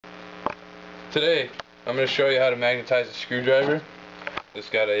Today, I'm going to show you how to magnetize a screwdriver. It's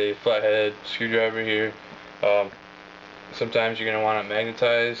got a flathead screwdriver here. Sometimes you're going to want it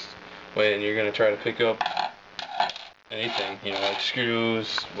magnetized when you're going to try to pick up anything, you know, like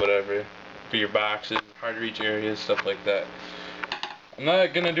screws, whatever, for your boxes, hard to reach areas, stuff like that. I'm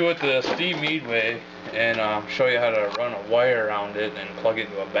not going to do it the Steve Meade way and show you how to run a wire around it and plug it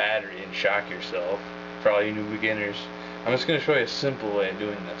into a battery and shock yourself for all you new beginners. I'm just going to show you a simple way of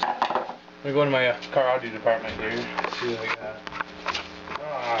doing this. I'm going to go into my Parody department here. Let's see what I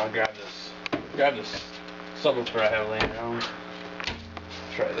got. Grab this subwoofer I have laying around.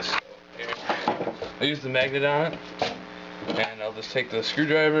 Try this here. I use the magnet on it, and I'll just take the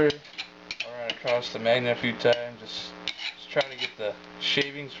screwdriver, run across the magnet a few times, just try to get the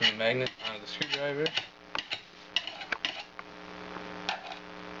shavings from the magnet onto the screwdriver.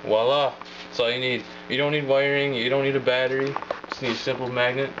 Voila! That's all you need. You don't need wiring, you don't need a battery, just need a simple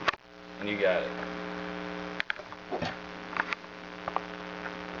magnet, and you got it.